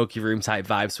in a smoky room type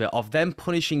vibes to it, of them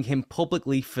punishing him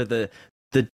publicly for the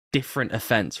different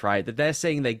offense, right? That they're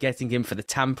saying they're getting him for the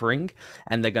tampering,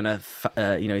 and they're gonna,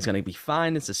 he's gonna be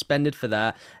fined and suspended for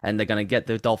that, and they're gonna get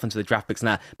the Dolphins with the draft picks and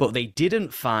that. But they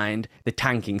didn't find the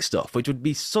tanking stuff, which would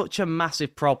be such a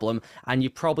massive problem. And you're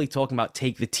probably talking about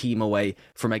take the team away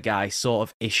from a guy sort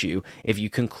of issue if you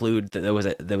conclude that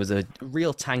there was a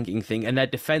real tanking thing. And their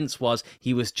defense was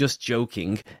he was just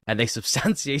joking, and they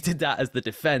substantiated that as the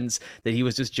defense, that he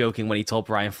was just joking when he told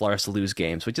Brian Flores to lose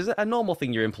games, which is a normal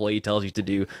thing your employee tells you to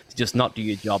do, to just not do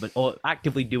your job or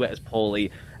actively do it as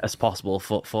poorly as possible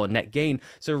for net gain.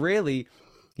 So really,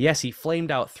 yes, he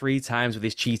flamed out 3 times with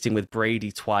his cheating with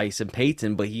Brady twice and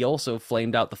Peyton, but he also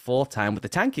flamed out the 4th time with the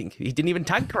tanking. He didn't even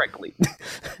tank correctly.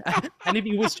 And if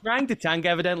he was trying to tank,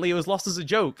 evidently it was lost as a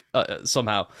joke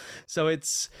somehow. So he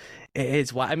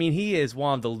is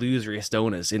one of the loseriest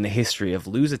owners in the history of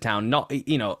Losertown. Not,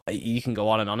 you can go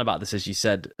on and on about this, as you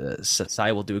said.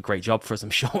 Sai will do a great job for us, I'm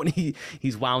sure, when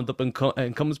he's wound up and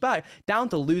comes back. Down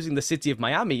to losing the city of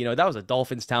Miami. That was a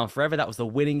Dolphins town forever. That was the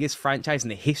winningest franchise in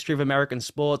the history of American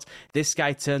sports. This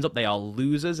guy turns up. They are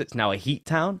losers. It's now a Heat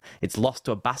town. It's lost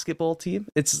to a basketball team.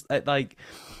 It's like,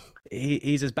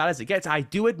 he's as bad as it gets. I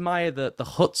do admire the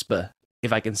chutzpah,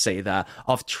 if I can say that,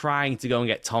 of trying to go and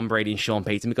get Tom Brady and Sean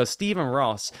Payton, because Stephen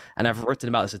Ross, and I've written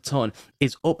about this a ton,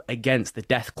 is up against the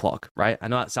death clock, right? I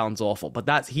know that sounds awful,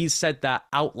 but he's said that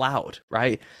out loud,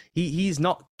 right? He's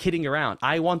not kidding around.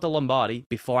 I want a Lombardi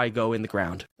before I go in the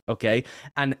ground. Okay.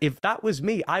 And if that was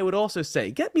me, I would also say,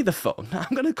 get me the phone.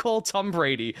 I'm going to call Tom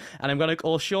Brady, and I'm going to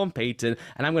call Sean Payton,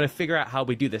 and I'm going to figure out how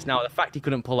we do this. Now, the fact he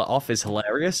couldn't pull it off is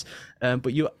hilarious,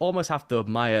 but you almost have to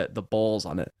admire the balls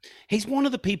on it. He's one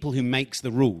of the people who makes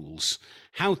the rules.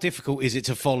 How difficult is it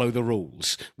to follow the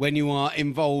rules when you are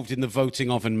involved in the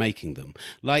voting of and making them?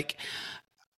 Like,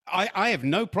 I have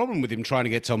no problem with him trying to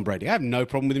get Tom Brady. I have no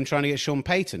problem with him trying to get Sean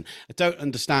Payton. I don't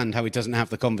understand how he doesn't have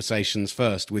the conversations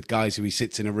first with guys who he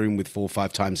sits in a room with 4 or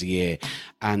 5 times a year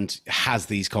and has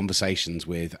these conversations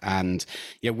with. And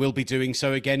yeah, we'll be doing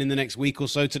so again in the next week or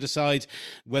so to decide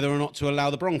whether or not to allow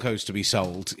the Broncos to be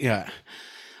sold. Yeah.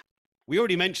 We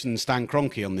already mentioned Stan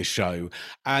Kroenke on this show,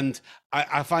 and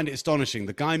I find it astonishing.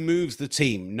 The guy moves the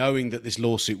team knowing that this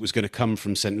lawsuit was going to come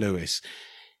from St. Louis.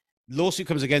 Lawsuit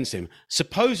comes against him,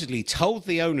 supposedly told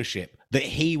the ownership that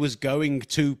he was going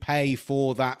to pay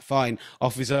for that fine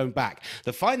off his own back.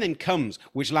 The fine then comes,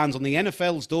 which lands on the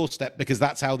NFL's doorstep because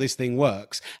that's how this thing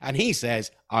works. And he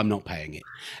says, I'm not paying it.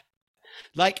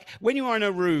 Like, when you are in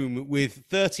a room with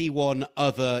 31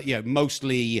 other,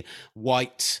 mostly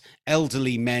white,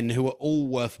 elderly men who are all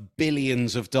worth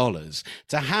billions of dollars,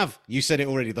 to have, you said it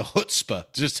already, the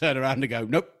chutzpah to just turn around and go,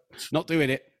 nope, not doing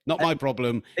it. Not my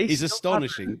problem, is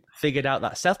astonishing. Figured out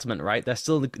that settlement, right? They're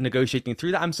still negotiating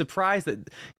through that. I'm surprised that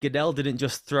Goodell didn't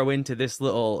just throw into this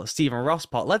little Stephen Ross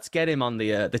pot. Let's get him on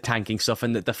the tanking stuff,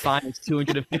 and that the fine is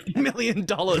 $250 million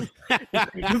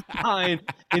fine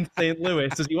in St. Louis.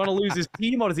 Does he want to lose his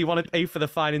team, or does he want to pay for the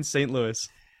fine in St. Louis?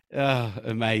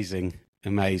 Amazing.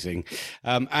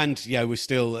 And yeah, we're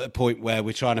still at a point where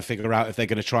we're trying to figure out if they're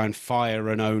going to try and fire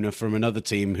an owner from another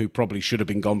team who probably should have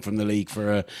been gone from the league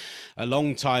for a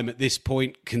long time at this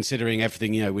point, considering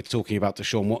everything, we're talking about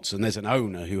Deshaun Watson. There's an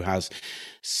owner who has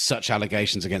such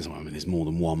allegations against him. I mean, there's more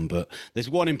than one, but there's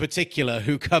one in particular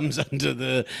who comes under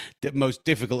the most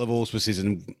difficult of auspices.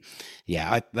 And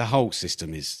yeah, the whole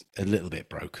system is a little bit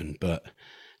broken, but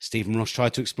Stephen Ross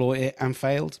tried to exploit it and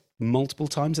failed multiple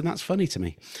times, and that's funny to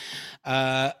me.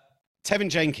 Tevin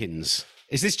Jenkins,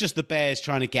 is this just the Bears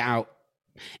trying to get out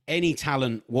any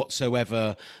talent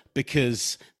whatsoever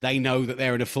because they know that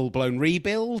they're in a full-blown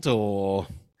rebuild, or...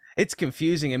 It's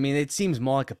confusing. I mean, it seems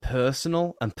more like a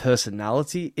personal and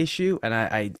personality issue, and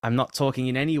I'm not talking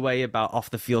in any way about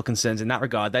off-the-field concerns in that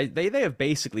regard. They have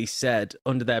basically said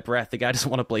under their breath the guy doesn't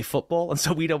want to play football, and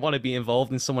so we don't want to be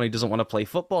involved in someone who doesn't want to play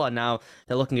football, and now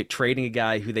they're looking at trading a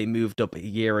guy who they moved up a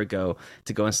year ago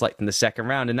to go and select in the second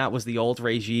round, and that was the old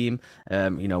regime,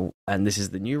 and this is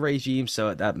the new regime,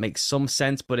 so that makes some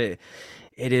sense, but it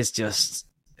is just...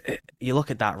 You look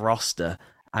at that roster...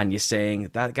 And you're saying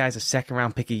that guy's a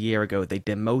second-round pick a year ago. They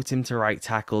demote him to right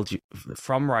tackle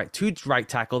from right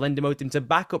tackle, then demote him to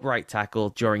backup right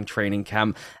tackle during training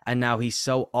camp. And now he's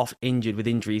so off injured with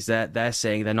injuries that they're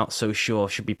saying they're not so sure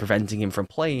should be preventing him from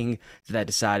playing. They're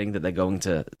deciding that they're going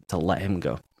to let him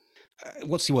go.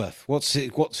 What's he worth?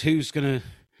 Who's gonna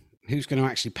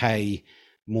actually pay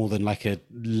more than like a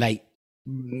late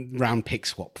round pick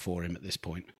swap for him at this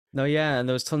point? No, yeah, and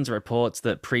there was tons of reports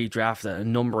that pre-draft that a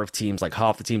number of teams, like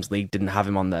half the teams in the league, didn't have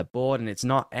him on their board, and it's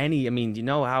not any. I mean, you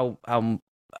know how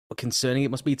concerning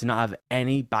it must be to not have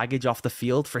any baggage off the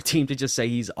field for a team to just say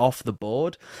he's off the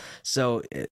board. So,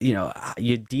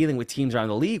 you're dealing with teams around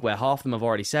the league where half of them have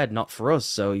already said not for us.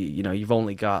 So, you've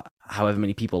only got however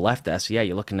many people left there. So, yeah,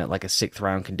 you're looking at like a 6th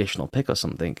round conditional pick or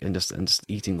something, and just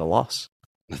eating the loss.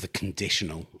 The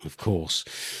conditional, of course.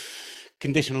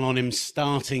 Conditional on him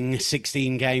starting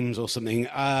 16 games or something.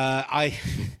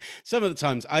 Some of the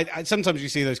times, sometimes you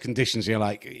see those conditions, you're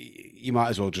like, you might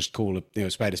as well just call a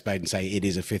spade and say it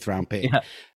is a 5th round pick. Yeah.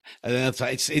 And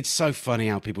it's so funny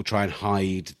how people try and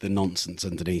hide the nonsense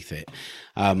underneath it.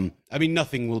 I mean,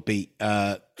 nothing will beat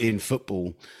in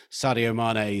football Sadio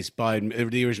Mane's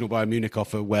the original Bayern Munich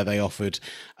offer, where they offered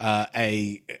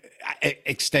a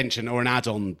extension or an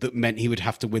add-on that meant he would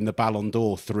have to win the Ballon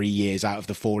d'Or 3 years out of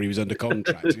the 4 he was under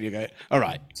contract. And you go, all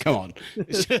right, come on.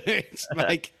 It's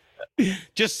like,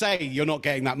 just say you're not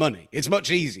getting that money. It's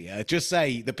much easier. Just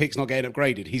say the pick's not getting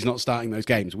upgraded. He's not starting those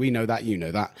games. We know that. You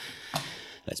know that.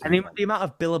 And the amount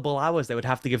of billable hours they would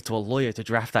have to give to a lawyer to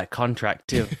draft that contract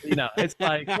too. It's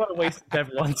like, what a waste of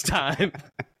everyone's time.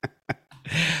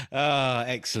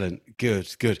 Excellent. Good.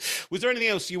 Was there anything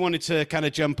else you wanted to kind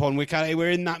of jump on? We're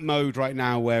in that mode right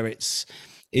now where it's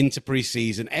into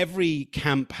preseason. Every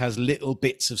camp has little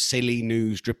bits of silly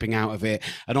news dripping out of it.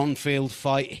 An on-field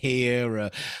fight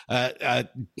here, bad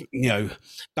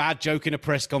joke in a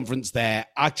press conference there.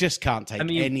 I just can't take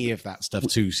any of that stuff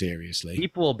too seriously.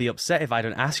 People will be upset if I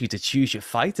don't ask you to choose your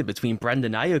fighter between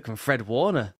Brendan Ayuk and Fred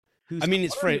Warner.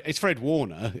 It's Fred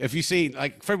Warner. Have you seen,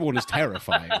 Fred Warner's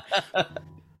terrifying.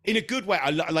 In a good way.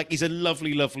 He's a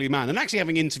lovely, lovely man. And actually,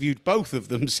 having interviewed both of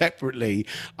them separately,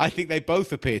 I think they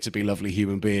both appear to be lovely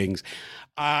human beings.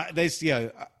 It's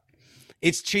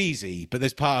cheesy, but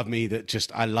there's part of me that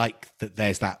just, I like that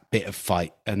there's that bit of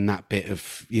fight and that bit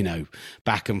of,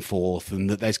 back and forth, and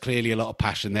that there's clearly a lot of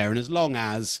passion there. And as long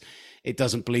as it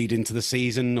doesn't bleed into the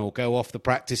season or go off the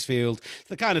practice field. It's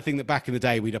the kind of thing that back in the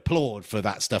day we'd applaud for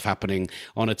that stuff happening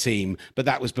on a team, but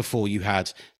that was before you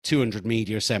had 200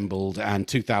 media assembled and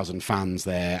 2,000 fans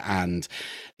there and,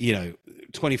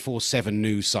 24/7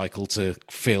 news cycle to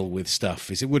fill with stuff.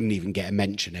 It wouldn't even get a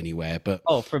mention anywhere. But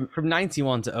from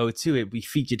 91 to 02, it'd be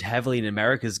featured heavily in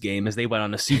America's game as they went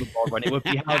on a Super Bowl run. It would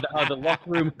be how the locker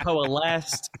room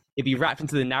coalesced. It'd be wrapped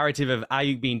into the narrative of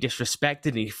Ayuk being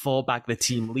disrespected and he fought back the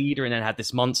team leader and then had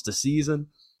this monster season.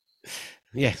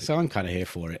 Yeah, so I'm kind of here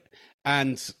for it.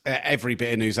 And every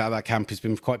bit of news out of that camp has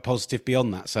been quite positive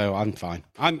beyond that, so I'm fine.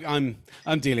 I'm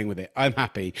dealing with it. I'm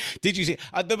happy. Did you see?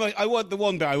 The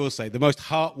one bit I will say, the most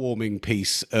heartwarming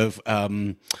piece of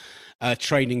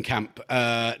training camp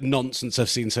nonsense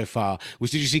I've seen so far was.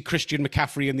 Did you see Christian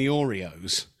McCaffrey and the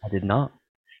Oreos? I did not.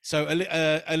 So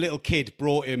a little kid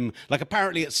brought him, like,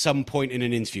 apparently at some point in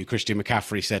an interview, Christian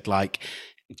McCaffrey said, like,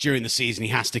 during the season, he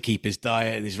has to keep his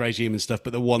diet and his regime and stuff,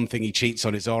 but the one thing he cheats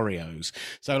on is Oreos.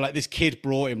 So, like, this kid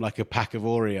brought him, like, a pack of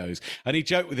Oreos, and he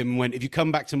joked with him and went, if you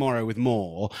come back tomorrow with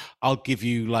more, I'll give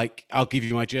you my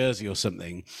jersey or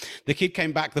something. The kid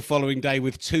came back the following day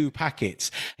with 2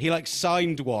 packets. He, like,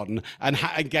 signed one and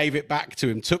gave it back to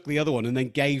him, took the other one, and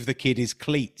then gave the kid his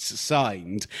cleats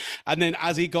signed. And then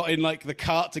as he got in, like, the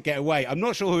cart to get away, I'm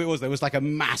not sure who it was, there was, like, a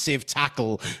massive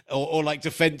tackle or like,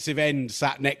 defensive end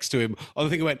sat next to him on the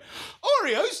thing. Went,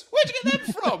 Oreos? Where'd you get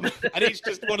them from? And it's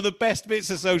just one of the best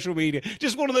bits of social media.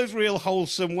 Just one of those real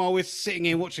wholesome, while we're sitting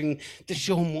here watching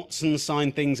Deshaun Watson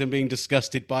sign things and being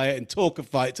disgusted by it and talk of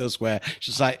fights elsewhere. It's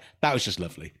just like, that was just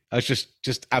lovely. I was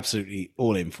just absolutely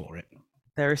all in for it.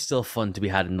 There is still fun to be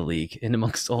had in the league, in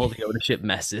amongst all the ownership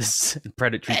messes and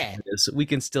predatory players. We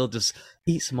can still just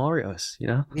eat some Oreos,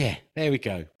 Yeah, there we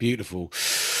go. Beautiful.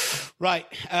 Right,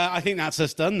 I think that's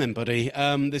us done then, buddy.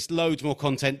 There's loads more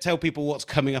content. Tell people what's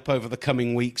coming up over the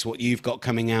coming weeks, what you've got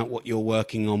coming out, what you're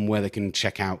working on, where they can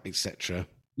check out, etc.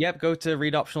 Yep, go to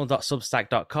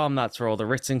readoptional.substack.com. That's where all the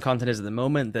written content is at the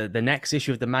moment. The next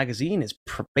issue of the magazine is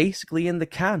basically in the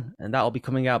can, and that will be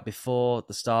coming out before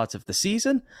the start of the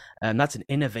season. That's an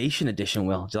innovation edition,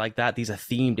 Will. Do you like that? These are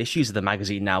themed issues of the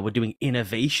magazine now. We're doing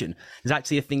innovation. There's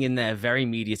actually a thing in there, very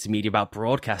media to media, about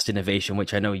broadcast innovation,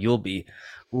 which I know you'll be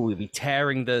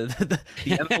tearing the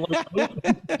envelope.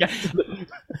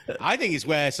 I think it's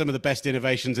where some of the best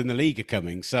innovations in the league are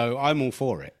coming, so I'm all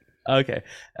for it. Okay,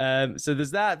 so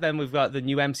there's that. Then we've got the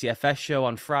new MCFS show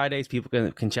on Fridays.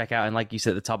 People can check out, and like you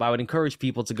said at the top, I would encourage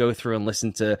people to go through and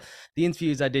listen to the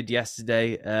interviews I did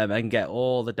yesterday and get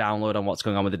all the download on what's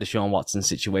going on with the Deshaun Watson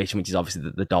situation, which is obviously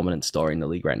the dominant story in the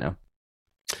league right now.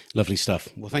 Lovely stuff.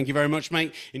 Well, thank you very much,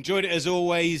 mate. Enjoyed it as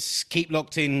always. Keep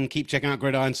locked in, keep checking out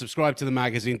Gridiron, subscribe to the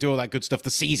magazine, do all that good stuff. The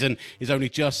season is only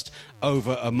just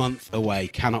over a month away.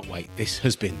 Cannot wait. This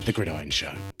has been The Gridiron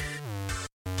Show.